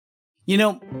You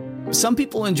know, some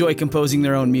people enjoy composing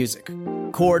their own music,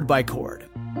 chord by chord,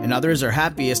 and others are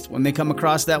happiest when they come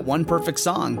across that one perfect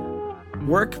song.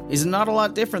 Work is not a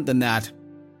lot different than that.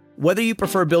 Whether you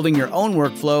prefer building your own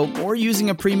workflow or using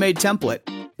a pre-made template,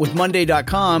 with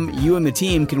Monday.com, you and the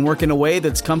team can work in a way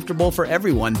that's comfortable for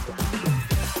everyone.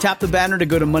 Tap the banner to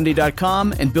go to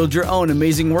Monday.com and build your own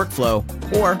amazing workflow,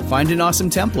 or find an awesome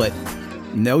template.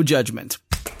 No judgment.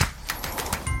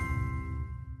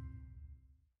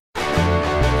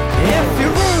 If your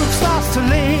roof starts to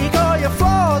leak or your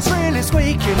floor's really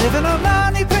squeak, you live in a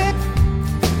money pit.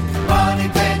 Money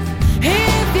pit.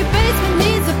 If your basement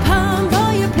needs a pump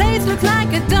or your place looks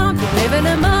like a dump, you live in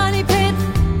a money pit.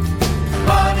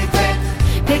 Money pit.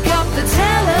 Pick up the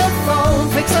telephone,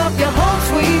 fix up your home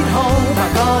sweet home by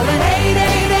calling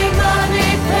 888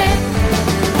 Money Pit.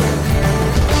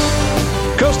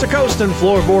 Coast to coast and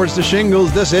floorboards to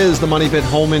shingles, this is the Money Pit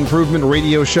Home Improvement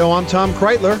Radio Show. I'm Tom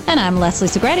Kraeutler. And I'm Leslie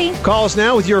Segrete. Call us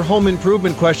now with your home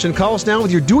improvement question. Call us now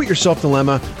with your do-it-yourself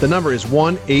dilemma. The number is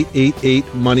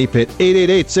 1-888-MONEY-PIT,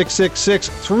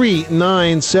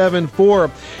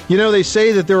 888-666-3974. You know, they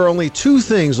say that there are only two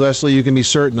things, Leslie, you can be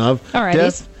certain of. Alrighty.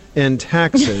 Death and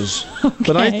taxes. Okay.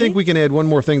 But I think we can add one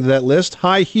more thing to that list.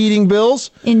 High heating bills.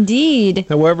 Indeed.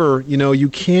 However, you know,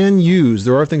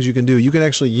 there are things you can do. You can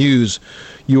actually use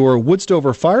your wood stove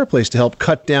or fireplace to help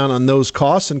cut down on those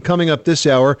costs. And coming up this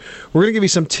hour, we're going to give you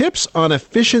some tips on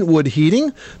efficient wood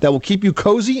heating that will keep you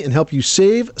cozy and help you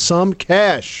save some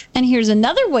cash. And here's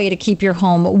another way to keep your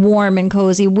home warm and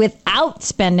cozy without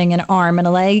spending an arm and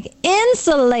a leg.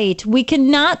 Insulate. We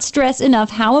cannot stress enough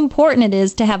how important it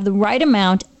is to have the right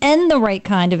amount and the right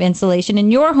kind of insulation in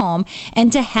your home,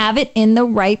 and to have it in the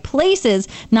right places,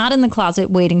 not in the closet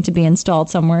waiting to be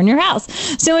installed somewhere in your house.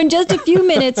 So in just a few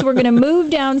minutes, we're going to move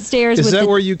downstairs. Is that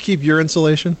where you keep your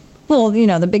insulation? Well, you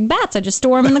know, the big bats, I just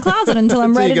store them in the closet until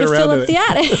I'm ready to fill up the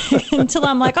attic. Until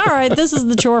I'm like, all right, this is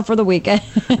the chore for the weekend.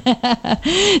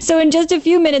 So in just a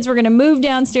few minutes, we're going to move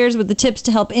downstairs with the tips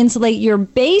to help insulate your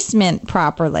basement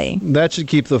properly. That should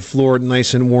keep the floor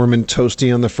nice and warm and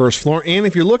toasty on the first floor. And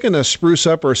if you're looking to spruce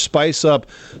up or spice up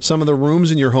some of the rooms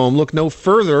in your home, look no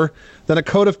further than a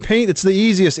coat of paint. It's the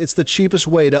easiest, it's the cheapest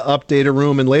way to update a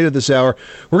room. And later this hour,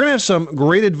 we're going to have some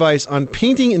great advice on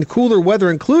painting in cooler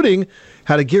weather, including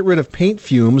how to get rid of paint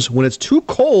fumes when it's too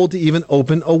cold to even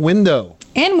open a window.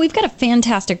 And we've got a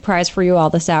fantastic prize for you all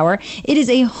this hour. It is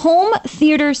a home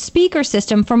theater speaker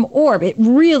system from Orb. It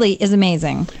really is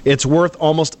amazing. It's worth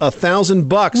almost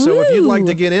 $1,000. So if you'd like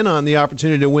to get in on the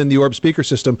opportunity to win the Orb speaker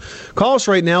system, call us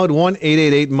right now at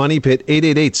 1-888-MONEY-PIT,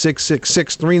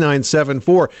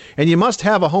 888-666-3974. And you must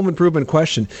have a home improvement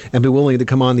question and be willing to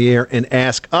come on the air and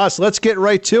ask us. Let's get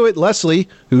right to it. Leslie,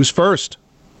 who's first?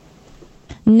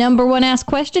 Number one asked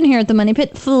question here at the Money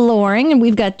Pit Flooring, and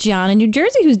we've got John in New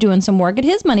Jersey who's doing some work at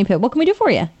his Money Pit. What can we do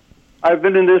for you? I've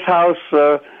been in this house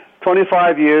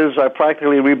 25 years. I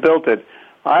practically rebuilt it.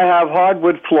 I have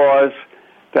hardwood floors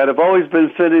that have always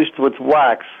been finished with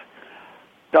wax.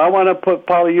 I want to put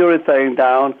polyurethane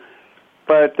down,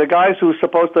 but the guys who are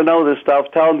supposed to know this stuff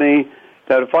tell me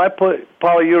that if I put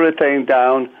polyurethane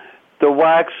down, the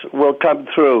wax will come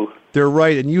through. They're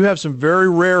right, and you have some very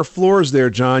rare floors there,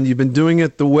 John. You've been doing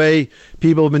it the way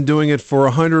people have been doing it for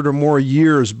 100 or more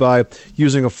years by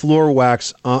using a floor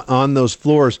wax on those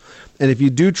floors. And if you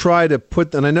do try to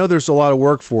put, and I know there's a lot of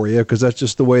work for you because that's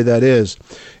just the way that is,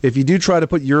 if you do try to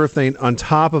put urethane on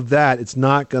top of that, it's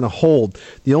not going to hold.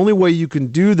 The only way you can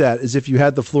do that is if you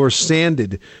had the floor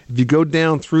sanded. If you go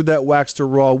down through that wax to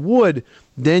raw wood,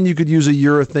 then you could use a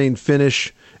urethane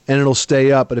finish and it'll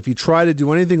stay up. But if you try to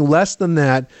do anything less than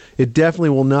that, it definitely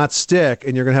will not stick,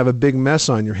 and you're going to have a big mess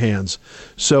on your hands.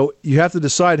 So you have to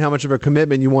decide how much of a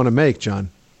commitment you want to make, John.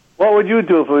 What would you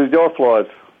do if it was your floors?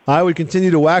 I would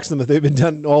continue to wax them if they've been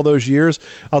done all those years.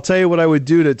 I'll tell you what I would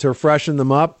do to freshen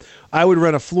them up. I would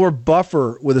run a floor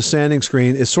buffer with a sanding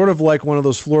screen. It's sort of like one of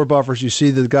those floor buffers you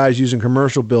see the guys use in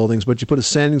commercial buildings, but you put a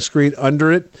sanding screen under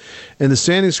it, and the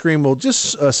sanding screen will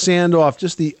just sand off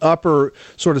just the upper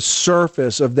sort of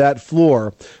surface of that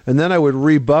floor, and then I would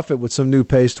rebuff it with some new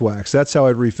paste wax. That's how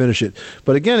I'd refinish it.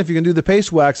 But again, if you can do the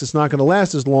paste wax, it's not going to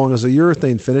last as long as a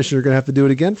urethane finish, and you're going to have to do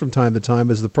it again from time to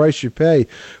time as the price you pay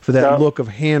for that look of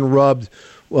hand-rubbed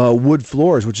wood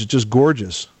floors, which is just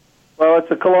gorgeous. Well,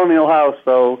 it's a colonial house,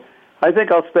 so I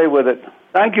think I'll stay with it.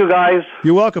 Thank you, guys.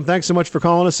 You're welcome. Thanks so much for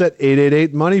calling us at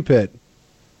 888-MONEY-PIT.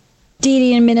 Dee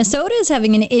Dee in Minnesota is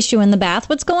having an issue in the bath.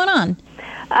 What's going on?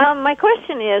 My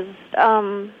question is,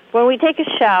 when we take a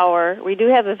shower, we do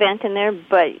have a vent in there,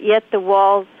 but yet the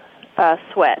walls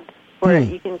sweat, where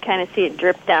you can kind of see it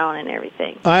drip down and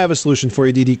everything. I have a solution for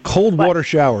you, Dee Dee. Cold water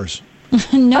showers.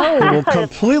 No. It will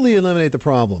completely eliminate the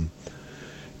problem.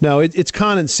 Now, it's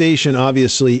condensation,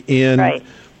 obviously, and Right.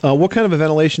 What kind of a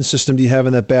ventilation system do you have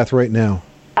in that bath right now?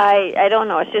 I don't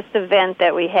know. It's just a vent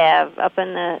that we have up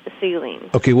in the ceiling.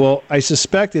 Okay, well, I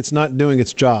suspect it's not doing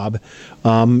its job.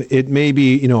 It may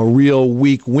be, a real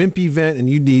weak, wimpy vent, and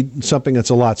you need something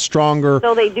that's a lot stronger.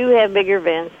 So they do have bigger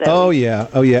vents. Oh yeah.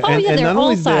 Oh, yeah, and they're not all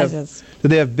only sizes. do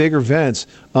they have bigger vents.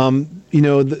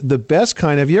 The best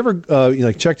kind. Have you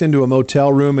ever checked into a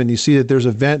motel room and you see that there's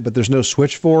a vent but there's no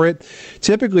switch for it?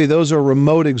 Typically, those are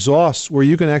remote exhausts where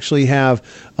you can actually have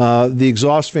the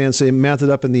exhaust fan, say, mounted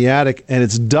up in the attic, and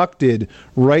it's ducted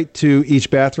right to each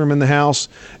bathroom in the house.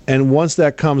 And once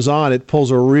that comes on, it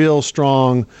pulls a real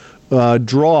strong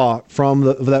draw from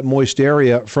that moist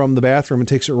area from the bathroom and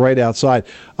takes it right outside.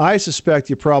 I suspect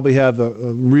you probably have a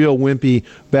real wimpy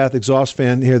bath exhaust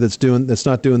fan here that's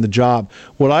not doing the job.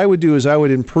 What I would do is I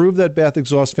would improve that bath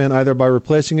exhaust fan either by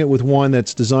replacing it with one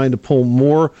that's designed to pull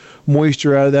more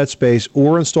moisture out of that space,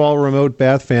 or install a remote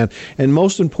bath fan. And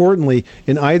most importantly,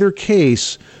 in either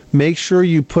case, make sure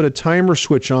you put a timer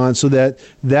switch on so that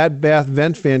bath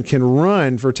vent fan can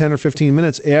run for 10 or 15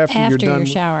 minutes after you're done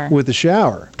with the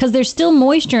shower. Because there's still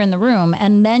moisture in the room,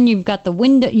 and then you've got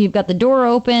the door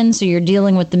open, so you're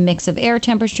dealing with the mix of air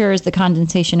temperatures. The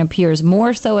condensation appears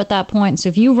more so at that point. So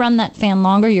if you run that fan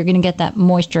longer, you're going to get that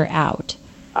moisture out.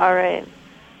 All right.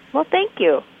 Well, thank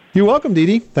you. You're welcome, Dee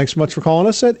Dee. Thanks so much for calling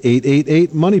us at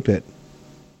 888-MONEY-PIT.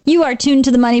 You are tuned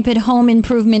to the Money Pit Home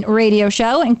Improvement Radio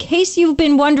Show. In case you've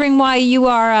been wondering why you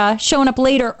are showing up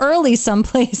late or early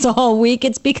someplace all week,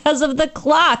 it's because of the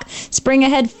clock. Spring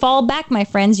ahead, fall back, my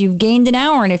friends. You've gained an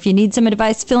hour, and if you need some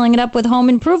advice filling it up with home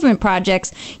improvement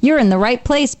projects, you're in the right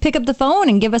place. Pick up the phone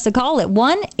and give us a call at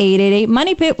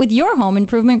 1-888-MONEY-PIT with your home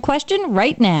improvement question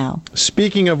right now.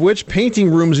 Speaking of which,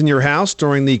 painting rooms in your house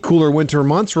during the cooler winter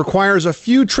months requires a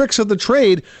few tricks of the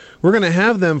trade. We're going to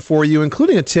have them for you,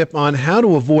 including a tip on how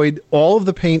to avoid all of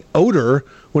the paint odor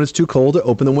when it's too cold to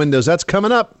open the windows. That's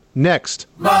coming up next.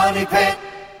 Money Pit.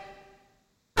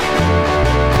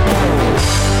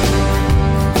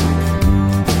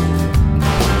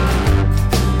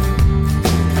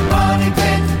 Money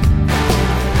Pit.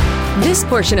 This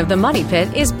portion of the Money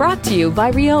Pit is brought to you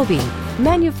by Ryobi,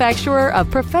 manufacturer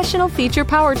of professional feature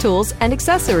power tools and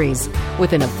accessories,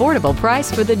 with an affordable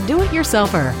price for the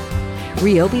do-it-yourselfer.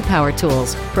 Ryobi Power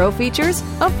Tools, pro features,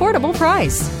 affordable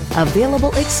price.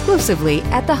 Available exclusively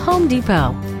at the Home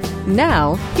Depot.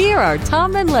 Now, here are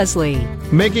Tom and Leslie.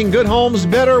 Making good homes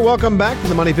better. Welcome back to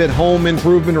the Money Pit Home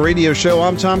Improvement Radio Show.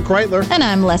 I'm Tom Kraeutler. And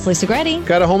I'm Leslie Segrete.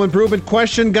 Got a home improvement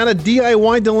question? Got a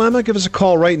DIY dilemma? Give us a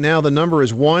call right now. The number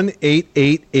is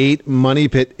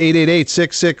 1-888-MONEY-PIT,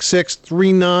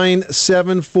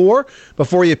 888-666-3974.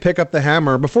 Before you pick up the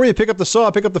hammer, before you pick up the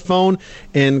saw, pick up the phone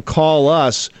and call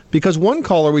us. Because one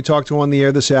caller we talked to on the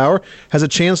air this hour has a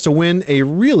chance to win a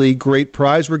really great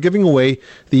prize. We're giving away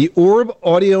the Orb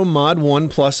Audio Mod 1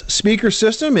 Plus speaker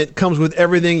system. It comes with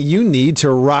everything you need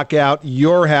to rock out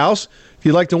your house. If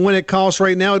you'd like to win it, call us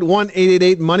right now at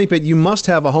 1-888-MONEY-PIT. You must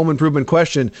have a home improvement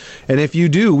question. And if you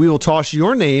do, we will toss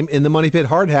your name in the Money Pit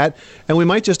hard hat, and we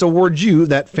might just award you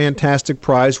that fantastic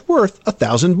prize worth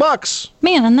 $1,000.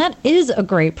 Man, and that is a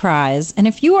great prize. And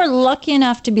if you are lucky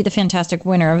enough to be the fantastic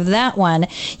winner of that one,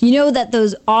 you know that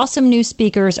those awesome new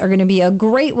speakers are going to be a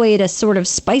great way to sort of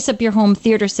spice up your home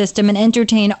theater system and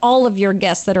entertain all of your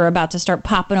guests that are about to start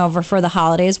popping over for the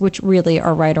holidays, which really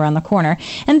are right around the corner.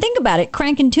 And think about it,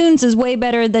 cranking tunes is way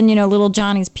better than, little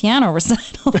Johnny's piano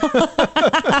recital.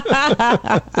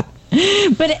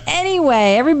 But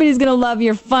anyway, everybody's going to love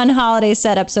your fun holiday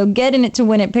setup, so get in it to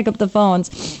win it. Pick up the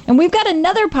phones. And we've got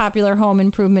another popular home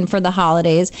improvement for the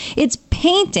holidays. It's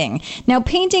painting. Now,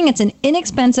 painting, it's an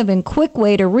inexpensive and quick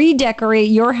way to redecorate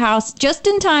your house just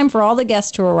in time for all the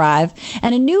guests to arrive,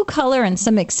 and a new color and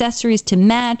some accessories to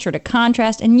match or to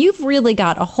contrast, and you've really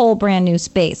got a whole brand new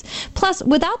space. Plus,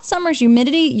 without summer's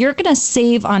humidity, you're going to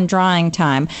save on drying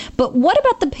time. But what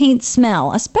about the paint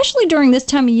smell, especially during this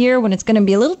time of year when it's going to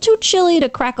be a little too chilly to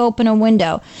crack open a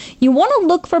window? You want to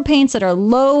look for paints that are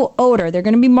low odor. They're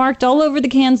going to be marked all over the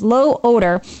cans, low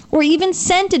odor, or even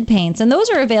scented paints, and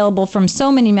those are available from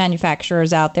so many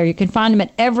manufacturers out there. You can find them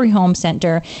at every home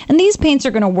center, and these paints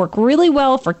are going to work really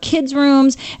well for kids'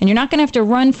 rooms, and you're not going to have to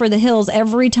run for the hills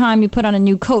every time you put on a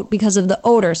new coat because of the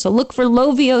odor. So look for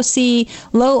low VOC,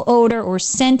 low odor, or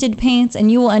scented paints, and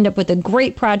you will end up with a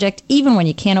great project even when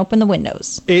you can't open the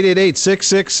windows.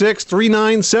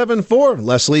 888-666-3974.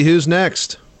 Leslie, who's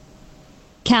next?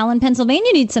 Cal in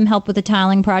Pennsylvania needs some help with a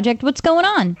tiling project. What's going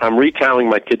on? I'm retiling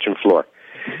my kitchen floor.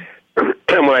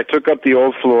 And when I took up the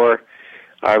old floor,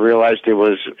 I realized it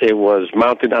was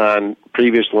mounted on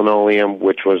previous linoleum,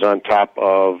 which was on top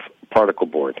of particle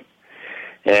board.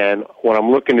 And what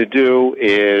I'm looking to do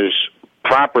is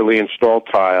properly install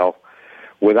tile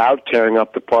without tearing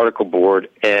up the particle board,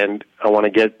 and I want to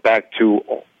get back to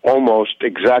almost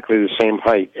exactly the same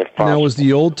height if possible. Now, was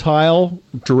the old tile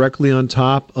directly on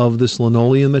top of this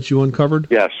linoleum that you uncovered?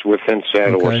 Yes, with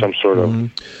thinset or some sort of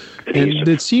adhesive. And did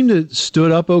it seem to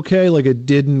stood up okay, like it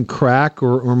didn't crack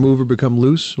or move or become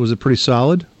loose? Was it pretty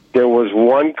solid? There was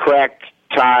one cracked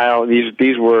tile.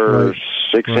 These were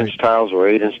 6-inch tiles or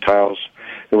 8-inch tiles.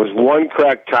 There was one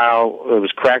cracked tile. It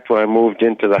was cracked when I moved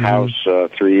into the house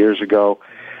 3 years ago.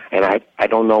 And I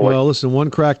don't know what... Well, listen,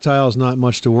 one cracked tile is not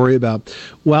much to worry about.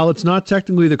 While it's not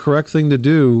technically the correct thing to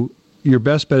do, your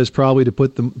best bet is probably to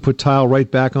put tile right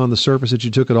back on the surface that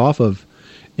you took it off of,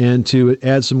 and to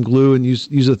add some glue and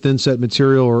use a thin-set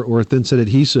material or a thin-set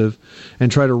adhesive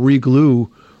and try to re-glue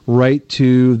right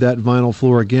to that vinyl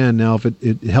floor again. Now, if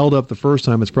it held up the first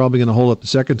time, it's probably going to hold up the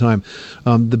second time.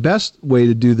 The best way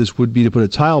to do this would be to put a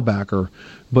tile backer,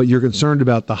 but you're concerned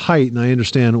about the height, and I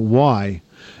understand why.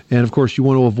 And, of course, you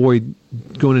want to avoid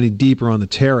going any deeper on the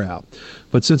tear out.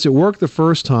 But since it worked the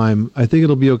first time, I think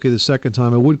it'll be okay the second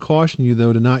time. I would caution you,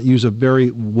 though, to not use a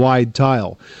very wide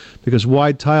tile, because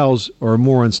wide tiles are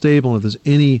more unstable. And if there's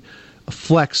any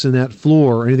flex in that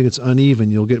floor or anything that's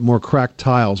uneven, you'll get more cracked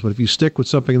tiles. But if you stick with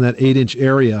something in that 8-inch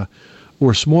area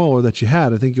or smaller that you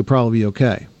had, I think you'll probably be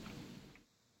okay.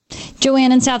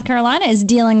 Joanne in South Carolina is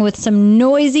dealing with some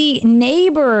noisy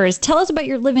neighbors. Tell us about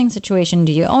your living situation.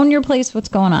 Do you own your place? What's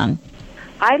going on?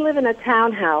 I live in a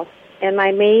townhouse, and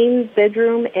my main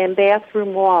bedroom and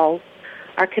bathroom walls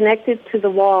are connected to the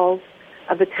walls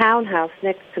of the townhouse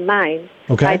next to mine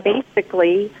by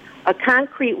basically a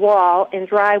concrete wall and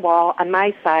drywall on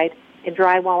my side and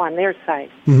drywall on their side.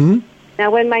 Mm-hmm.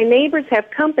 Now, when my neighbors have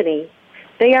company,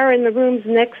 they are in the rooms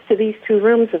next to these two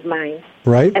rooms of mine.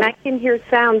 Right. And I can hear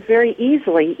sounds very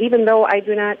easily, even though I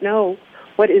do not know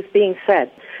what is being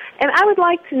said. And I would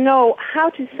like to know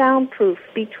how to soundproof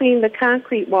between the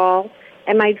concrete wall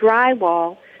and my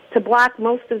drywall to block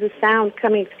most of the sound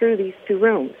coming through these two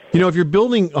rooms. You know, if you're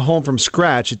building a home from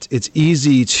scratch, it's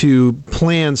easy to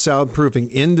plan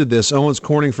soundproofing into this. Owens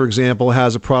Corning, for example,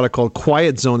 has a product called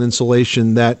Quiet Zone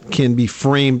insulation that can be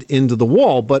framed into the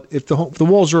wall. But if the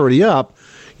wall's already up,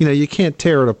 you can't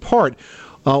tear it apart.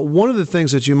 One of the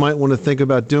things that you might want to think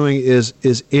about doing is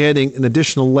adding an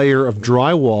additional layer of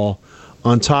drywall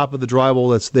on top of the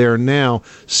drywall that's there now,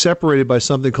 separated by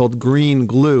something called green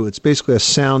glue. It's basically a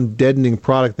sound deadening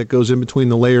product that goes in between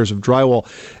the layers of drywall.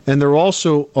 And there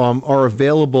also are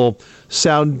available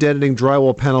sound deadening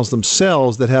drywall panels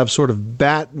themselves that have sort of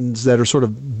battens that are sort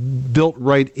of built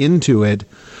right into it,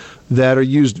 that are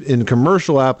used in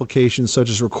commercial applications such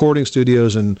as recording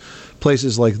studios and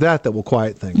places like that will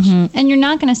quiet things. Mm-hmm. And you're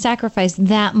not going to sacrifice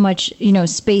that much,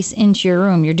 space into your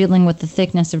room. You're dealing with the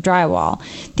thickness of drywall.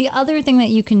 The other thing that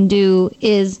you can do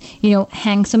is,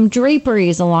 hang some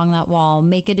draperies along that wall,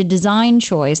 make it a design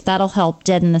choice. That'll help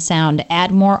deaden the sound.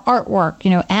 Add more artwork,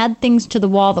 add things to the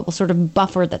wall that will sort of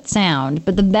buffer that sound.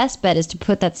 But the best bet is to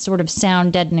put that sort of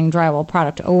sound deadening drywall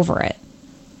product over it.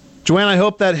 Joanne, I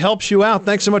hope that helps you out.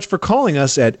 Thanks so much for calling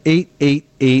us at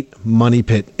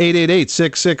 888-MONEY-PIT,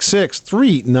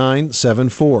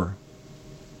 888-666-3974.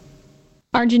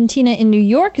 Argentina in New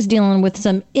York is dealing with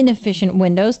some inefficient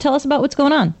windows. Tell us about what's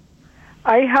going on.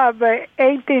 I have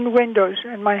 18 windows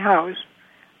in my house,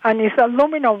 and it's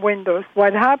aluminum windows.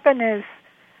 What happened is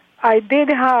I did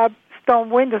have stone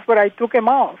windows, but I took them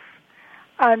off.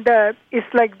 And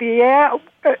it's like the air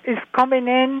is coming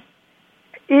in.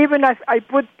 Even as I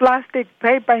put plastic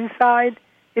paper inside,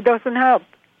 it doesn't help.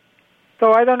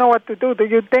 So I don't know what to do. Do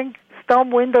you think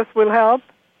storm windows will help?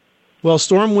 Well,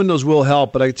 storm windows will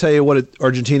help, but I tell you what,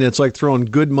 Argentina, it's like throwing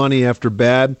good money after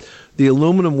bad. The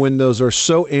aluminum windows are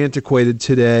so antiquated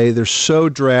today. They're so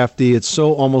drafty. It's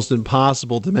so almost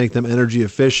impossible to make them energy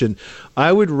efficient.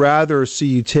 I would rather see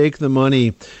you take the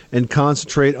money and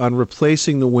concentrate on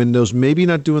replacing the windows, maybe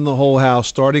not doing the whole house,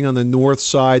 starting on the north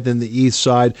side, then the east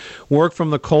side, work from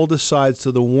the coldest sides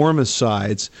to the warmest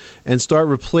sides, and start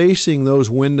replacing those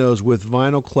windows with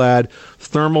vinyl-clad,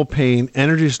 thermal pane,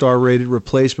 Energy Star-rated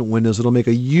replacement windows. It'll make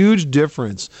a huge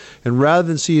difference. And rather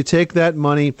than see you take that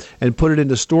money and put it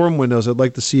into storm windows, I'd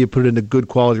like to see you put it into good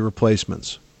quality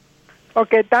replacements.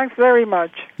 Okay, thanks very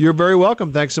much. You're very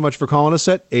welcome. Thanks so much for calling us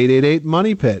at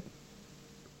 888-MONEY-PIT.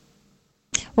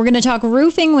 We're going to talk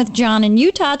roofing with John in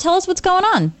Utah. Tell us what's going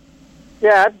on.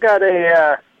 Yeah, I've got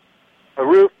a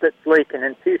roof that's leaking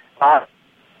in two spots.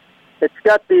 It's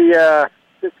got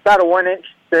it's about a 1-inch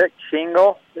thick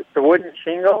shingle. It's a wooden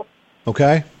shingle.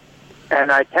 Okay.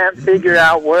 and I can't figure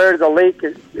out where the leak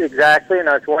is exactly, and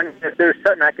I was wondering if there's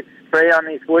something I could spray on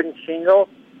these wooden shingles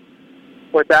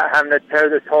without having to tear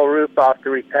this whole roof off to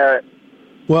repair it.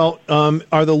 Well,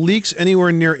 are the leaks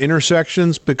anywhere near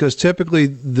intersections? Because typically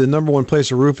the number one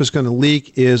place a roof is going to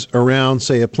leak is around,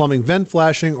 say, a plumbing vent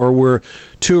flashing, or where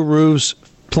two roofs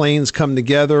planes come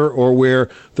together, or where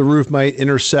the roof might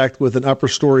intersect with an upper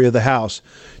story of the house.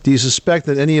 Do you suspect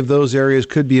that any of those areas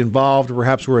could be involved, or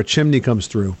perhaps where a chimney comes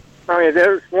through? I mean,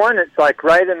 there's one that's like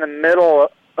right in the middle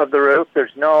of the roof.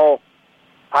 There's no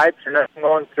pipes or nothing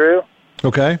going through.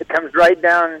 Okay. It comes right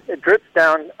down, it drips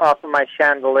down off of my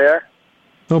chandelier.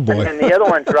 Oh, boy. And the other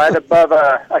one's right above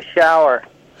a shower.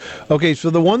 Okay, so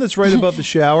the one that's right above the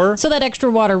shower... So that extra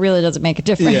water really doesn't make a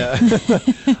difference. Yeah.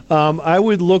 I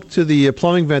would look to the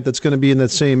plumbing vent that's going to be in that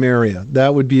same area.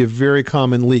 That would be a very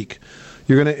common leak.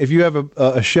 If you have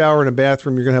a shower and a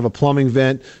bathroom, you're going to have a plumbing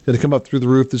vent going to come up through the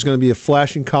roof. There's going to be a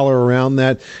flashing collar around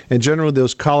that, and generally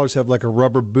those collars have like a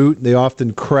rubber boot. They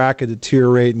often crack and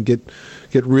deteriorate and get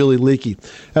really leaky.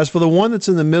 As for the one that's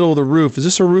in the middle of the roof, is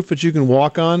this a roof that you can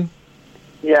walk on?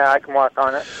 Yeah, I can walk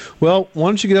on it. Well, why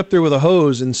don't you get up there with a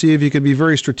hose and see if you can be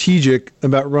very strategic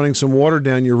about running some water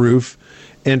down your roof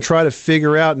and try to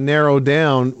figure out, narrow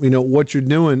down, what you're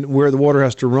doing, where the water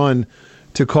has to run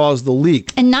to cause the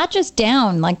leak. And not just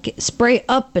down, like spray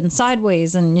up and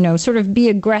sideways and, sort of be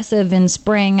aggressive in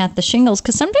spraying at the shingles,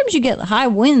 because sometimes you get high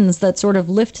winds that sort of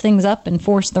lift things up and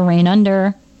force the rain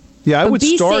under. Yeah, I would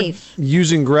start safe.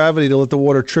 Using gravity to let the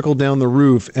water trickle down the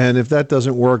roof, and if that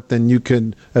doesn't work, then you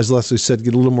can, as Leslie said,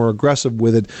 get a little more aggressive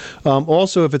with it.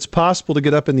 Also, if it's possible to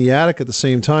get up in the attic at the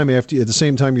same time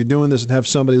you're doing this, and have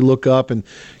somebody look up and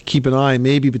keep an eye,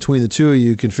 maybe between the two of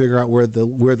you can figure out where the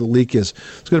leak is.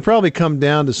 It's going to probably come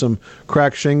down to some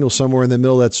cracked shingle somewhere in the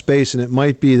middle of that space, and it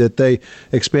might be that they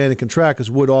expand and contract,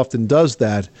 because wood often does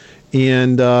that,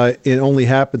 and it only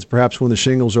happens perhaps when the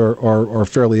shingles are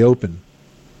fairly open.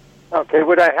 Okay,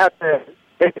 would I have to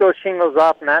take those shingles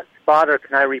off in that spot, or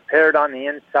can I repair it on the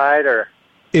inside? Or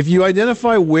if you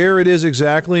identify where it is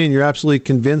exactly and you're absolutely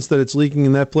convinced that it's leaking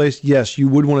in that place, yes, you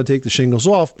would want to take the shingles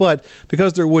off. But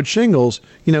because they're wood shingles,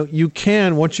 you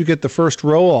can, once you get the first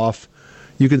row off,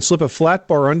 you can slip a flat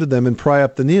bar under them and pry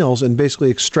up the nails and basically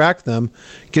extract them,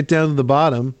 get down to the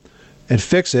bottom, and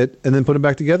fix it, and then put them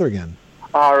back together again.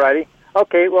 All righty.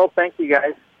 Okay, well, thank you,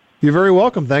 guys. You're very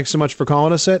welcome. Thanks so much for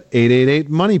calling us at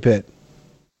 888-MONEY-PIT.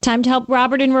 Time to help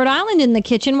Robert in Rhode Island in the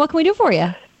kitchen. What can we do for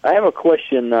you? I have a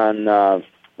question on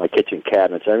my kitchen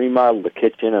cabinets. I remodeled the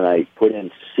kitchen, and I put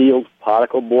in sealed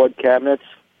particle board cabinets.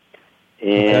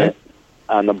 And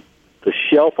on the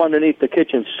shelf underneath the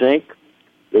kitchen sink,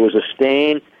 there was a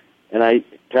stain, and I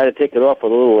tried to take it off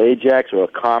with a little Ajax or a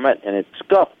Comet, and it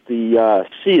scuffed the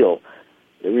seal.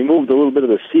 It removed a little bit of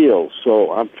the seal,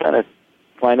 so I'm trying to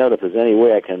find out if there's any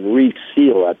way I can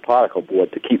reseal that particle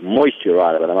board to keep moisture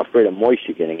out of it. I'm afraid of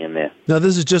moisture getting in there. Now,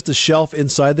 this is just the shelf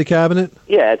inside the cabinet?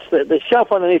 Yeah, it's the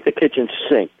shelf underneath the kitchen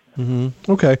sink. Mm-hmm.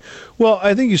 Okay. Well,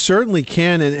 I think you certainly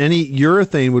can, and any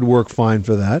urethane would work fine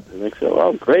for that. I think so.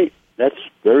 Oh, great. That's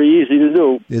very easy to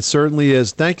do. It certainly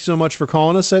is. Thank you so much for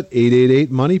calling us at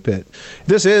 888-MONEY-PIT.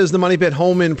 This is the Money Pit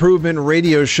Home Improvement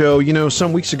Radio Show.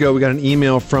 Some weeks ago we got an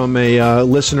email from a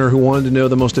listener who wanted to know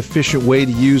the most efficient way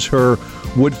to use her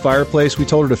wood fireplace. We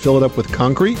told her to fill it up with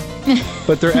concrete,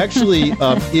 but there actually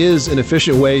is an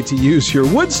efficient way to use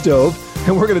your wood stove,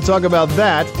 and we're going to talk about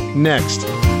that next.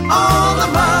 On the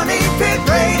Money Pit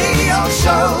Radio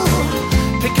Show,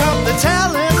 pick up the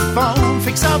telephone,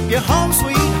 fix up your home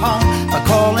sweet home by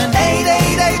calling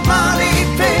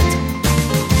 888-MONEY-PIT.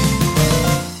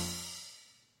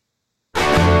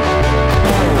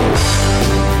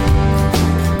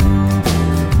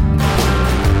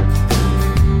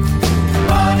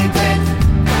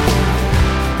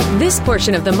 This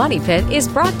portion of the Money Pit is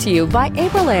brought to you by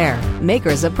Aprilaire,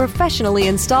 makers of professionally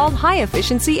installed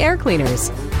high-efficiency air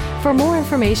cleaners. For more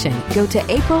information, go to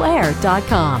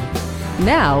aprilaire.com.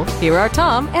 Now, here are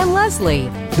Tom and Leslie.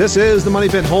 This is the Money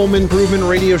Pit Home Improvement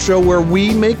Radio Show, where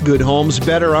we make good homes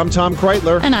better. I'm Tom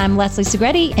Kraeutler. And I'm Leslie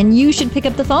Segrete, and you should pick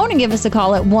up the phone and give us a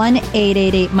call at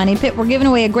 1-888-MONEY-PIT. We're giving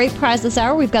away a great prize this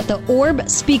hour. We've got the Orb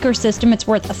speaker system. It's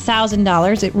worth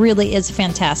 $1,000. It really is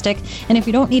fantastic. And if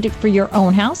you don't need it for your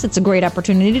own house, it's a great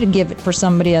opportunity to give it for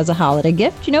somebody as a holiday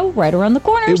gift, right around the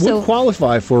corner. It would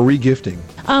qualify for regifting.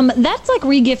 That's like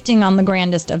regifting on the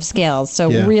grandest of scales. So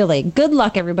really, good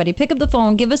luck, everybody. Pick up the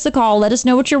phone, give us a call, let us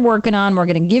know what you're working on. We're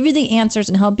going to give you the answers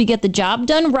and help you get the job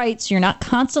done right so you're not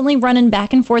constantly running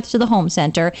back and forth to the home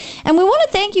center. And we want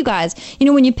to thank you guys. You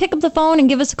know, when you pick up the phone and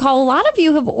give us a call, a lot of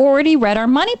you have already read our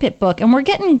Money Pit book, and we're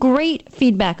getting great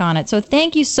feedback on it. So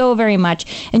thank you so very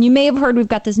much. And you may have heard we've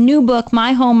got this new book,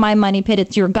 My Home, My Money Pit.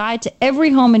 It's your guide to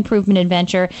every home improvement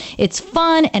adventure. It's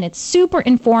fun and it's super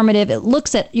informative. It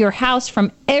looks at your house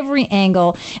from every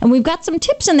angle. And we've got some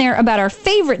tips in there about our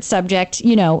favorite subject,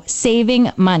 you know,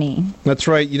 saving money. That's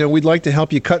right. You know, we'd like to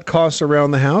help you cut costs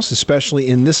around the house, especially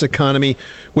in this economy,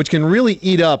 which can really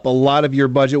eat up a lot of your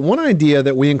budget. One idea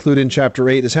that we include in Chapter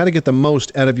 8 is how to get the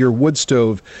most out of your wood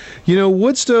stove. You know,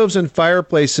 wood stoves and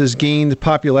fireplaces gained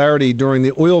popularity during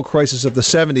the oil crisis of the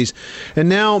 70s, and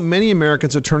now many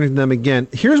Americans are turning to them again.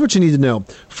 Here's what you need to know.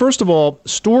 First of all,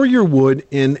 store your wood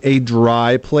in a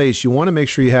dry place. You want to make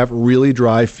sure you have really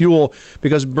dry fuel,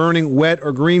 because burning wet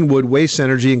or green wood wastes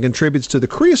energy and contributes to the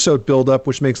creosote buildup,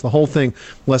 which makes the whole thing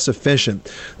less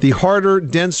efficient. The harder,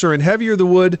 denser, and heavier the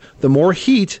wood, the more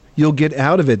heat you'll get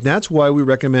out of it. That's why we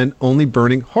recommend only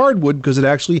burning hardwood, because it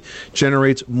actually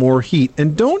generates more heat.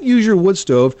 And don't use your wood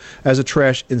stove as a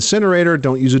trash incinerator.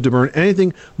 Don't use it to burn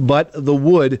anything but the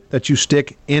wood that you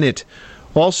stick in it.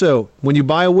 Also, when you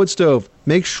buy a wood stove,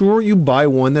 make sure you buy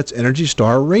one that's Energy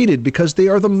Star rated, because they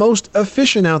are the most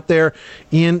efficient out there.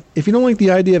 And if you don't like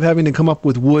the idea of having to come up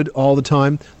with wood all the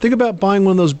time, think about buying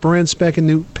one of those brand spanking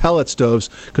new pellet stoves,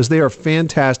 because they are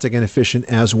fantastic and efficient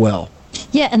as well.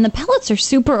 Yeah, and the pellets are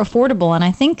super affordable, and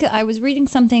I think I was reading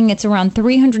something, it's around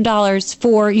 $300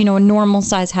 for, you know, a normal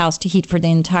size house to heat for the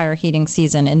entire heating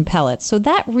season in pellets. So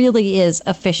that really is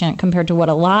efficient compared to what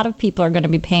a lot of people are going to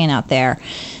be paying out there.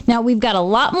 Now, we've got a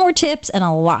lot more tips and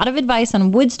a lot of advice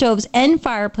on wood stoves and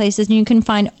fireplaces, and you can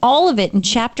find all of it in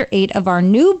Chapter 8 of our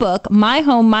new book, My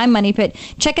Home, My Money Pit.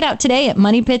 Check it out today at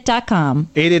moneypit.com.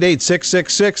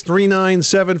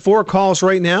 888-666-3974. Call us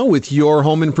right now with your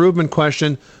home improvement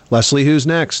question. Leslie, who's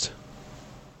next?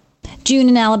 June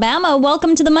in Alabama.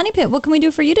 Welcome to the Money Pit. What can we do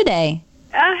for you today?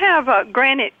 I have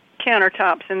granite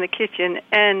countertops in the kitchen,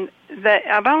 and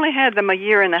I've only had them a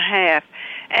year and a half,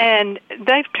 and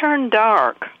they've turned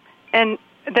dark, and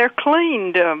they're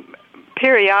cleaned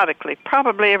periodically,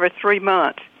 probably every 3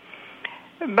 months.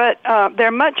 But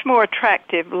they're much more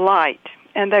attractive light,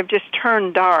 and they've just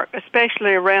turned dark,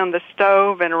 especially around the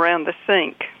stove and around the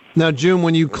sink. Now, June,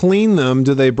 when you clean them,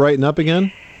 do they brighten up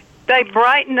again? They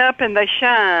brighten up and they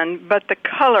shine, but the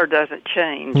color doesn't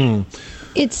change.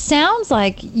 It sounds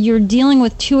like you're dealing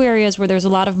with two areas where there's a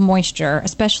lot of moisture,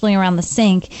 especially around the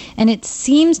sink. And it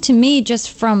seems to me,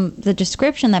 just from the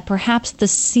description, that perhaps the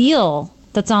seal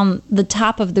that's on the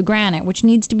top of the granite, which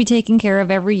needs to be taken care of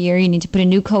every year, you need to put a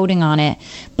new coating on it.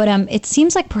 But it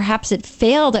seems like perhaps it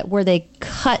failed at where they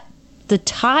cut the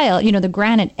tile, you know, the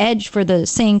granite edge for the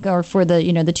sink, or for the,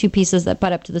 you know, the two pieces that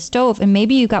butt up to the stove, and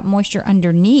maybe you got moisture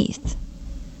underneath.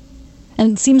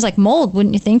 And it seems like mold,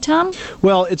 wouldn't you think, Tom?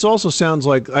 Well, it also sounds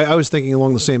like, I was thinking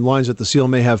along the same lines, that the seal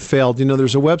may have failed. You know,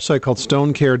 there's a website called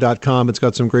stonecare.com. It's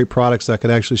got some great products that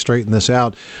could actually straighten this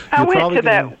out. I went to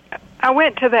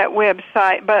that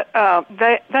website, but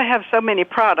they have so many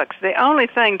products. The only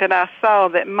thing that I saw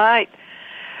that might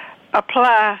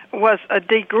apply was a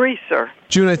degreaser.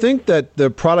 June, I think that the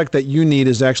product that you need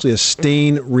is actually a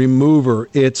stain remover.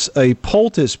 It's a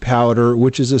poultice powder,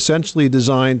 which is essentially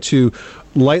designed to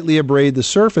lightly abrade the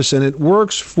surface, and it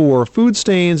works for food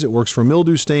stains, it works for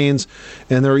mildew stains,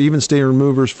 and there are even stain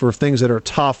removers for things that are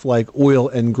tough, like oil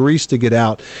and grease, to get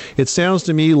out. It sounds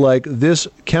to me like this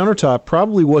countertop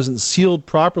probably wasn't sealed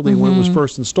properly when it was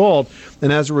first installed,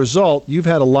 and as a result, you've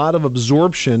had a lot of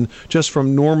absorption just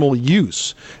from normal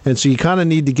use. And so you kind of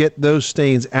need to get those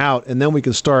stains out, and then we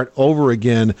can start over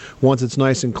again once it's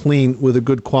nice and clean with a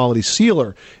good quality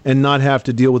sealer, and not have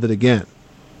to deal with it again.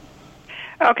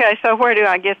 Okay, so where do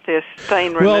I get this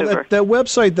stain remover? Well, that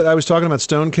website that I was talking about,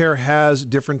 Stone Care, has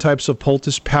different types of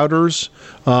poultice powders.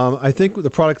 I think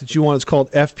the product that you want is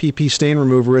called FPP Stain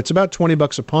Remover. It's about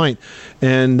 $20 a pint,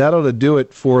 and that ought to do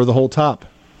it for the whole top.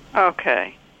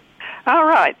 Okay. All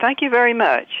right. Thank you very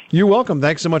much. You're welcome.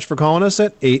 Thanks so much for calling us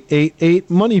at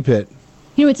 888-MONEY-PIT.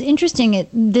 You know, it's interesting.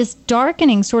 This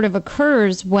darkening sort of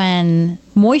occurs when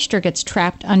moisture gets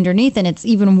trapped underneath, and it's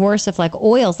even worse if, like,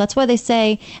 oils. That's why they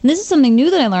say, and this is something new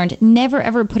that I learned, never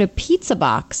ever put a pizza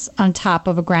box on top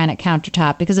of a granite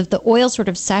countertop, because if the oil sort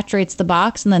of saturates the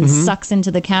box and then sucks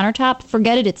into the countertop,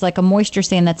 forget it. It's like a moisture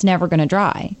stain that's never going to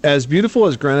dry. As beautiful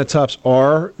as granite tops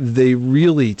are, they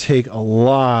really take a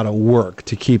lot of work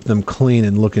to keep them clean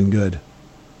and looking good.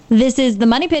 This is the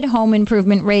Money Pit Home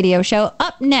Improvement Radio Show.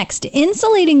 Up next,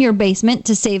 insulating your basement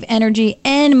to save energy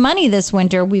and money this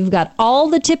winter. We've got all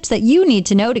the tips that you need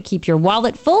to know to keep your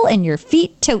wallet full and your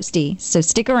feet toasty. So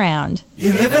stick around.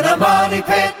 You live in a money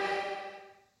pit.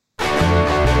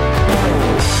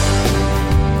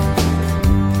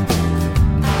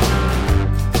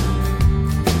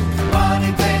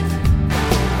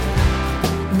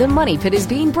 The Money Pit is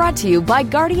being brought to you by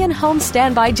Guardian Home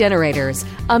Standby Generators,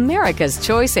 America's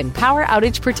choice in power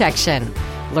outage protection.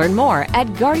 Learn more at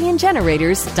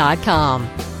guardiangenerators.com.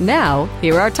 Now,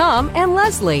 here are Tom and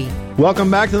Leslie.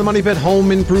 Welcome back to the Money Pit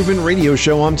Home Improvement Radio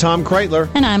Show. I'm Tom Kraeutler.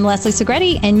 And I'm Leslie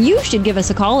Segrete, and you should give us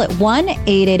a call at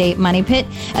 1-888-MONEY-PIT,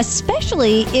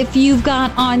 especially if you've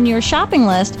got on your shopping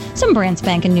list some brand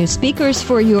spanking new speakers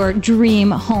for your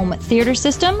dream home theater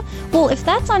system. Well, if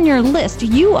that's on your list,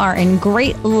 you are in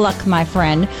great luck, my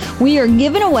friend. We are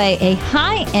giving away a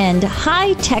high-end,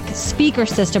 high-tech speaker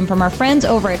system from our friends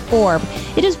over at Orb.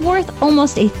 It is worth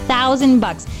almost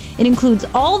 $1,000. It includes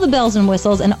all the bells and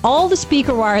whistles and all the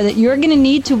speaker wire that you're going to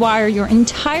need to wire your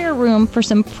entire room for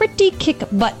some pretty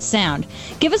kick-butt sound.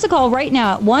 Give us a call right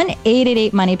now at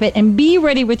 1-888-MONEY-PIT and be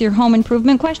ready with your home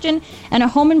improvement question. And a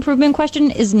home improvement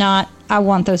question is not, I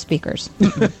want those speakers.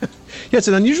 Yeah, it's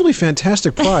an unusually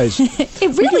fantastic prize.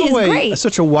 It really is great.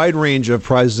 Such a wide range of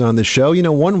prizes on this show. You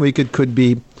know, one week it could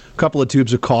be a couple of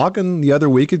tubes of caulk, and the other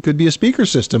week it could be a speaker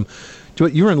system.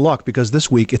 You're in luck because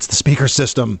this week it's the speaker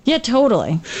system. Yeah,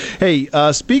 totally. Hey,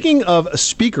 speaking of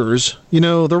speakers, you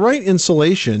know, the right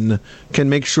insulation can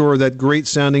make sure that great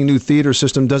sounding new theater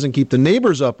system doesn't keep the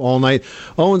neighbors up all night.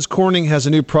 Owens Corning has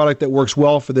a new product that works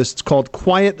well for this. It's called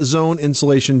Quiet Zone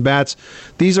Insulation Bats.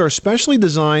 These are specially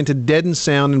designed to deaden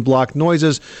sound and block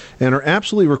noises and are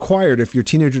absolutely required if your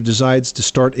teenager decides to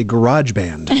start a garage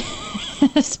band.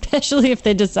 Especially if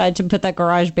they decide to put that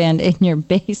garage band in your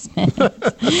basement.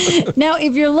 Now,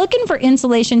 if you're looking for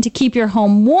insulation to keep your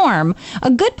home warm, a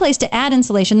good place to add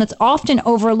insulation that's often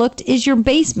overlooked is your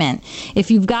basement. If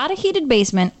you've got a heated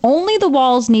basement, only the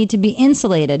walls need to be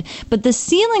insulated, but the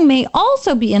ceiling may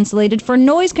also be insulated for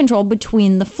noise control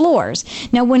between the floors.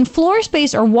 Now, when floor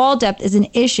space or wall depth is an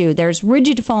issue, there's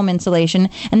rigid foam insulation,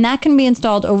 and that can be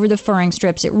installed over the furring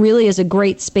strips. It really is a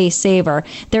great space saver.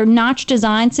 Their notch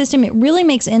design system, it really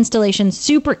makes installation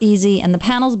super easy, and the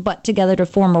panels butt together to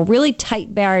form a really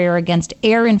tight barrier against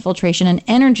air infiltration and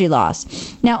energy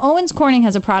loss. Now, Owens Corning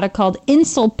has a product called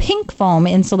Insul Pink Foam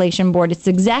Insulation Board. It's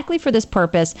exactly for this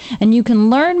purpose, and you can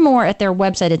learn more at their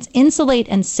website. It's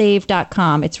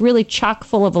insulateandsave.com. It's really chock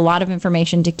full of a lot of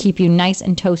information to keep you nice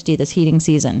and toasty this heating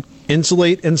season.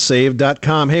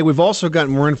 Insulateandsave.com. Hey, we've also got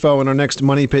more info in our next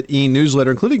Money Pit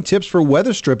e-newsletter, including tips for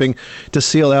weather stripping to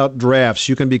seal out drafts.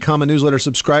 You can become a newsletter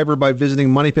subscriber by visiting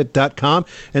moneypit.com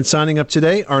and signing up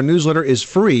today. Our newsletter is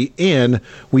free, and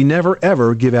we never,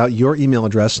 ever give out your email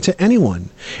address to anyone.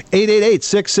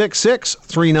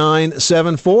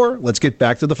 888-666-3974. Let's get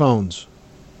back to the phones.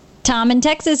 Tom in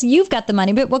Texas, you've got the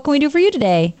Money Pit. What can we do for you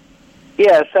today?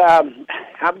 Yes,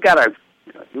 I've got a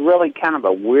really kind of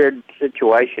a weird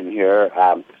situation here.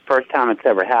 First time it's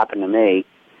ever happened to me.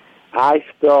 I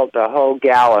spilled a whole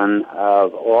gallon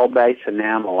of oil-based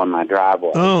enamel on my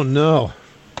driveway. Oh, no.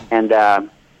 And I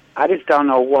just don't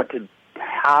know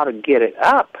how to get it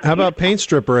up. How about paint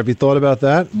stripper? Have you thought about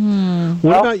that?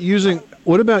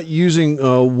 What about using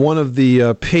one of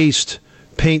the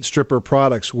paint stripper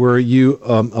products where you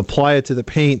apply it to the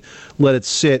paint, let it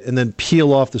sit, and then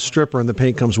peel off the stripper and the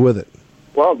paint comes with it?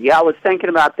 Well, yeah, I was thinking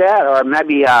about that, or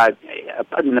maybe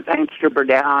putting the paint stripper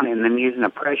down and then using a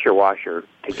pressure washer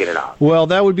to get it off. Well,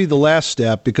 that would be the last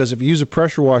step, because if you use a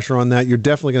pressure washer on that, you're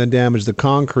definitely going to damage the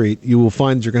concrete. You will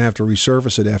find you're going to have to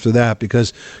resurface it after that,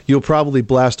 because you'll probably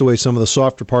blast away some of the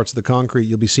softer parts of the concrete.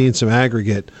 You'll be seeing some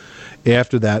aggregate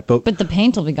after that. But the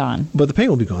paint will be gone. But the paint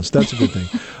will be gone, so that's a good thing.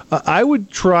 I would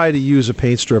try to use a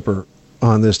paint stripper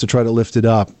on this to try to lift it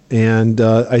up, and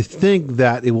I think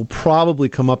that it will probably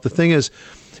come up. The thing is,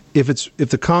 if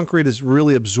the concrete has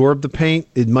really absorbed the paint,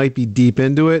 it might be deep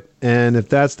into it, and if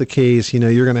that's the case,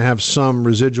 you're going to have some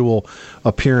residual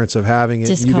appearance of having it.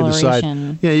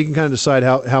 Discoloration. You can kind of decide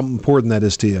how important that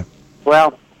is to you.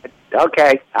 Well,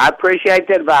 okay, I appreciate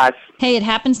the advice. Hey, it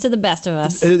happens to the best of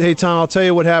us. Hey, Tom, I'll tell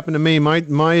you what happened to me. My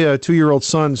 2-year-old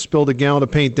son spilled a gallon of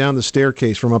paint down the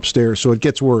staircase from upstairs, so it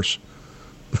gets worse.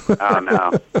 Oh,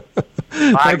 no.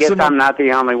 Well, I guess I'm not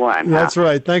the only one. That's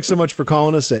right. Thanks so much for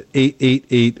calling us at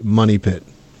 888-MONEY-PIT.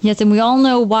 Yes, and we all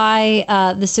know why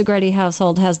the Segrete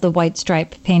household has the white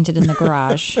stripe painted in the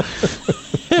garage.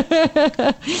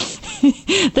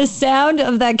 The sound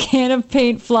of that can of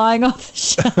paint flying off the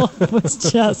shelf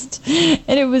was just,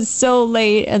 and it was so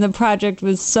late, and the project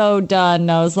was so done.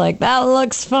 I was like, that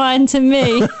looks fine to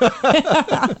me.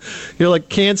 You're like,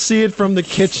 can't see it from the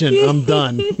kitchen. I'm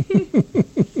done.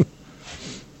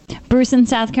 Bruce in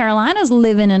South Carolina is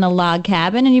living in a log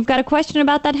cabin, and you've got a question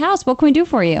about that house. What can we do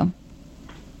for you?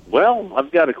 Well,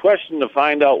 I've got a question to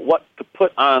find out what to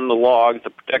put on the log to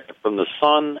protect it from the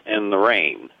sun and the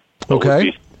rain. What would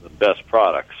be the best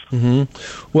products?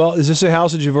 Mm-hmm. Well, is this a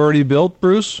house that you've already built,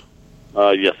 Bruce?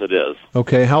 Yes, it is.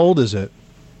 Okay, how old is it?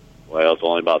 Well, it's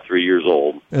only about 3 years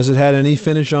old. Has it had any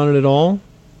finish on it at all?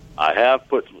 I have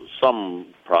put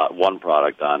one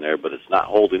product on there, but it's not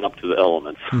holding up to the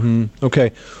elements. Mm-hmm.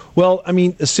 Okay. Well, I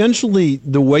mean, essentially,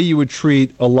 the way you would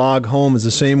treat a log home is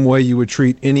the same way you would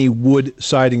treat any wood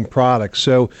siding product.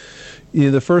 So,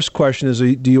 the first question is,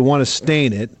 do you want to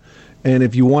stain it? And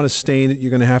if you want to stain it,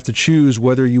 you're going to have to choose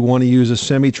whether you want to use a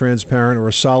semi-transparent or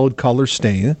a solid color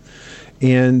stain.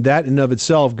 And that in and of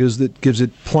itself gives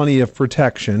it plenty of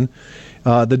protection.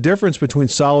 The difference between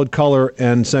solid color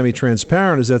and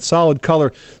semi-transparent is that solid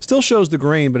color still shows the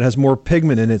grain, but has more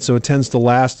pigment in it, so it tends to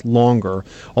last longer.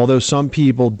 Although some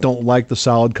people don't like the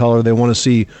solid color, they want to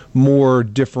see more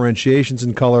differentiations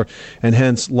in color, and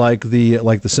hence like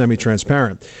the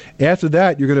semi-transparent. After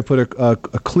that, you're going to put a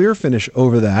clear finish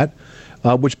over that.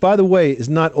 Which, by the way, is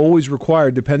not always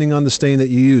required depending on the stain that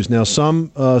you use. Now,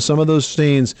 some of those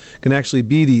stains can actually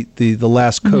be the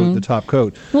last coat, the top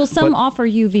coat. Well, some offer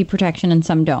UV protection and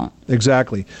some don't.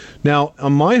 Exactly. Now,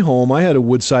 on my home, I had a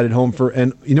wood-sided home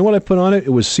and you know what I put on it? It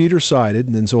was cedar-sided,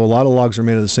 and so a lot of logs are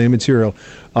made of the same material.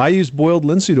 I used boiled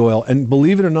linseed oil, and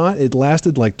believe it or not, it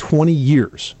lasted like 20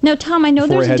 years. Now, Tom, I know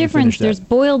there's a difference. There's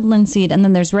boiled linseed, and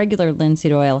then there's regular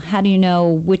linseed oil. How do you know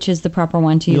which is the proper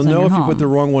one to use on your home? You'll know if you put the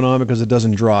wrong one on because it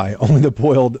doesn't dry. Only the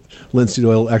boiled linseed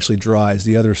oil actually dries.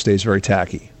 The other stays very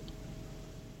tacky.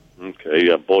 Okay, you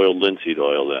got boiled linseed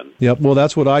oil then. Yep, well,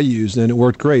 that's what I used, and it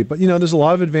worked great. But, there's a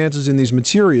lot of advances in these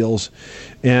materials,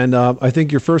 and I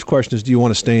think your first question is, do you want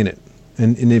to stain it?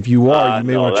 And if you are, you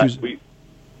may want to choose... We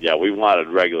wanted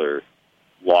regular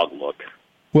log look.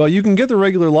 Well, you can get the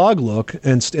regular log look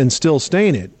and still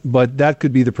stain it, but that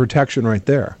could be the protection right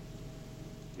there.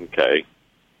 Okay.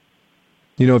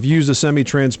 If you use a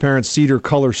semi-transparent cedar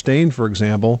color stain, for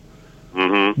example...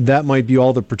 Mm-hmm. That might be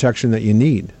all the protection that you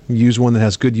need. Use one that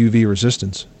has good UV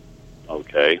resistance.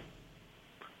 Okay.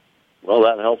 Well,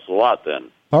 that helps a lot then.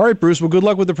 All right, Bruce. Well, good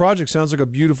luck with the project. Sounds like a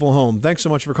beautiful home. Thanks so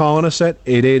much for calling us at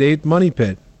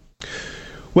 888-MONEY-PIT.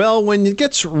 Well, when it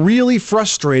gets really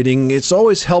frustrating, it's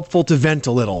always helpful to vent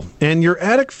a little. And your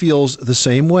attic feels the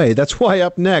same way. That's why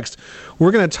up next,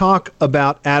 we're going to talk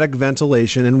about attic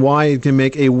ventilation and why it can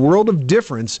make a world of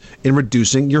difference in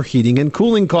reducing your heating and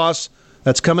cooling costs.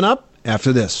 That's coming up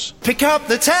after this. Pick up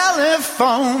the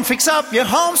telephone, fix up your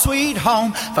home sweet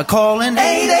home by calling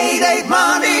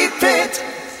 888-MONEY-PIT.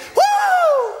 Woo!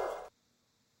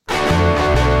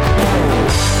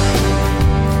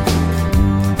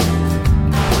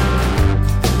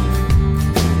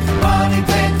 Money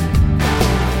Pit.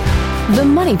 The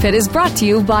Money Pit is brought to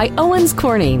you by Owens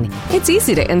Corning. It's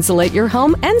easy to insulate your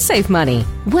home and save money.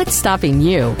 What's stopping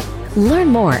you? Learn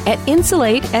more at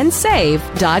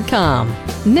insulateandsave.com.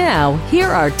 Now, here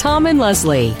are Tom and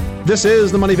Leslie. This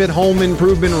is the Money Pit Home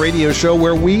Improvement Radio Show,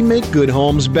 where we make good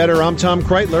homes better. I'm Tom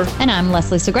Kraeutler. And I'm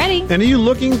Leslie Segrete. And are you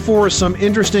looking for some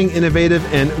interesting, innovative,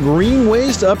 and green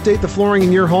ways to update the flooring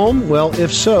in your home? Well,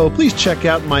 if so, please check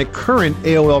out my current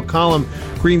AOL column,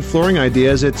 Green Flooring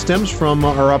Ideas. It stems from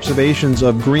our observations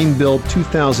of Green Build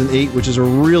 2008, which is a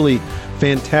really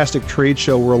fantastic trade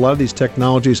show where a lot of these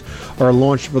technologies are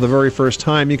launched for the very first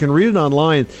time. You can read it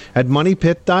online at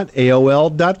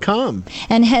moneypit.aol.com.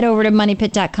 And head over to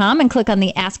moneypit.com and click on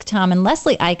the Ask Tom and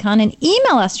Leslie icon and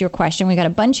email us your question. We got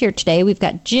a bunch here today. We've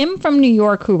got Jim from New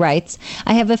York who writes,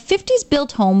 I have a 50s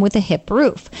built home with a hip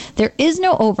roof. There is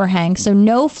no overhang, so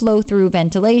no flow-through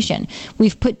ventilation.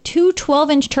 We've put two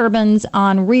 12-inch turbines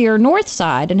on rear north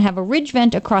side and have a ridge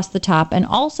vent across the top and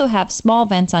also have small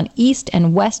vents on east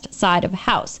and west side of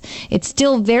house. It's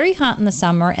still very hot in the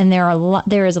summer, and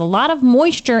there is a lot of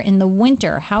moisture in the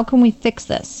winter. How can we fix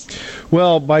this?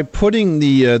 Well, by putting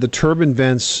the turbine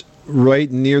vents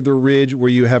right near the ridge where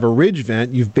you have a ridge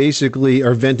vent, you basically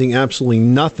are venting absolutely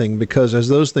nothing, because as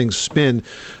those things spin,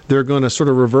 they're going to sort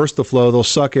of reverse the flow. They'll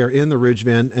suck air in the ridge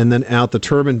vent and then out the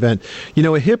turbine vent. You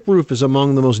know, a hip roof is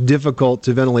among the most difficult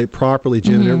to ventilate properly,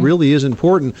 Jim, and it really is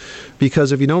important,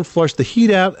 because if you don't flush the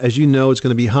heat out, as you know, it's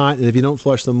going to be hot, and if you don't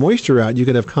flush the moisture out, you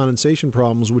could have condensation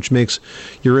problems, which makes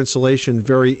your insulation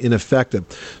very ineffective.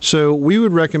 So we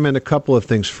would recommend a couple of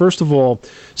things. First of all,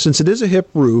 since it is a hip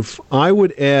roof, I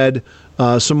would add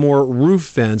some more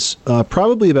roof vents,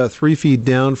 probably about 3 feet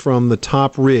down from the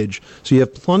top ridge, so you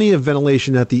have plenty of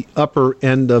ventilation at the upper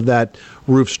end of that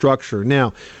roof structure.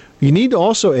 Now, you need to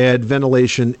also add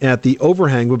ventilation at the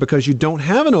overhang, but because you don't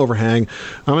have an overhang,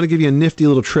 I'm going to give you a nifty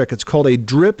little trick. It's called a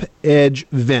drip edge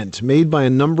vent, made by a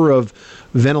number of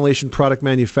ventilation product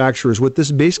manufacturers. What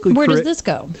this basically Where does this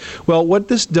go? Well, what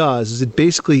this does is it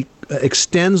basically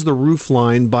extends the roof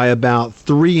line by about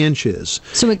 3 inches.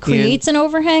 So it creates an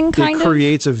overhang, kind of? It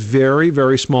creates a very,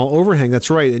 very small overhang. That's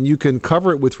right. And you can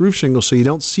cover it with roof shingles so you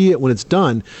don't see it when it's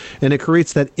done. And it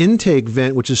creates that intake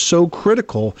vent, which is so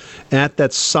critical at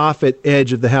that soffit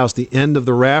edge of the house, the end of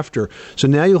the rafter. So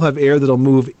now you'll have air that'll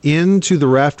move into the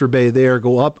rafter bay there,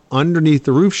 go up underneath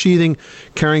the roof sheathing,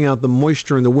 carrying out the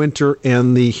moisture in the winter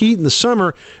and the heat in the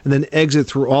summer, and then exit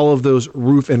through all of those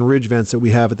roof and ridge vents that we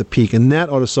have at the peak. And that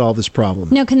ought to solve this problem.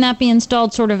 Now, can that be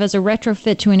installed sort of as a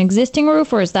retrofit to an existing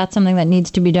roof, or is that something that needs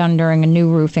to be done during a new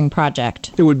roofing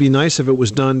project? It would be nice if it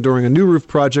was done during a new roof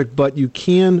project, but you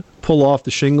can pull off the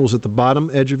shingles at the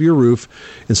bottom edge of your roof,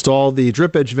 install the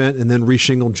drip edge vent, and then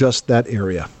reshingle just that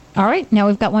area. All right, now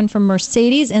we've got one from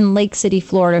Mercedes in Lake City,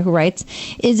 Florida, who writes,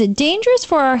 is it dangerous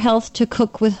for our health to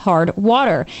cook with hard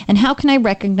water? And how can I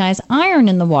recognize iron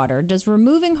in the water? Does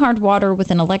removing hard water with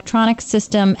an electronic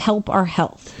system help our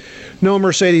health? No,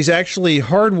 Mercedes, actually,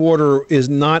 hard water is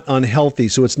not unhealthy,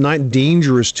 so it's not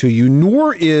dangerous to you,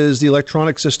 nor is the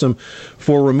electronic system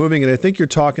for removing it. I think you're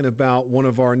talking about one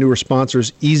of our newer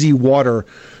sponsors, Easy Water,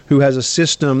 who has a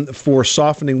system for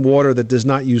softening water that does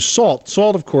not use salt.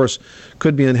 Salt, of course,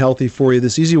 could be unhealthy for you.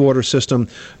 This Easy Water system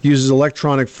uses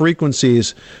electronic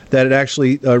frequencies that it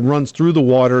actually runs through the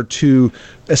water to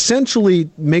essentially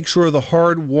make sure the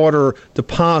hard water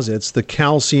deposits, the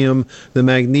calcium, the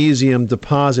magnesium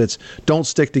deposits, don't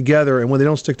stick together. And when they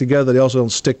don't stick together, they also don't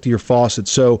stick to your faucet.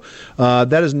 So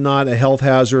that is not a health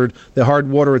hazard. The hard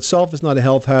water itself is not a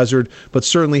health hazard, but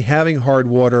certainly having hard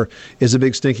water is a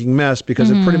big stinking mess,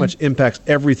 because it pretty much impacts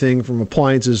everything from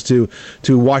appliances to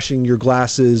washing your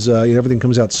glasses. Everything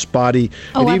comes out spotty,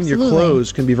 and even your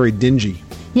clothes can be very dingy.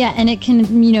 Yeah, and it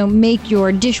can, make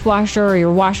your dishwasher or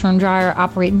your washer and dryer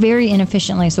operate very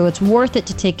inefficiently, so it's worth it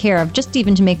to take care of, just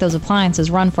even to make those appliances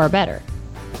run far better.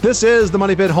 This is the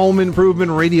Money Pit Home Improvement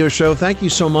Radio Show. Thank you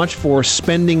so much for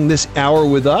spending this hour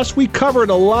with us. We covered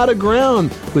a lot of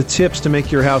ground with tips to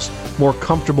make your house more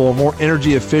comfortable, more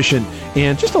energy efficient,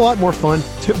 and just a lot more fun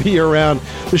to be around.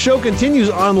 The show continues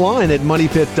online at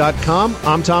moneypit.com.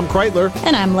 I'm Tom Kraeutler.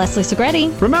 And I'm Leslie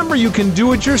Segrete. Remember, you can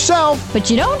do it yourself, but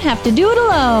you don't have to do it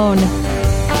alone.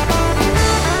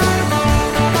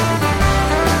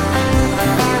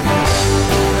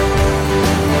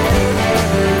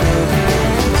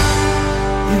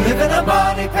 You live in a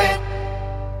money pit.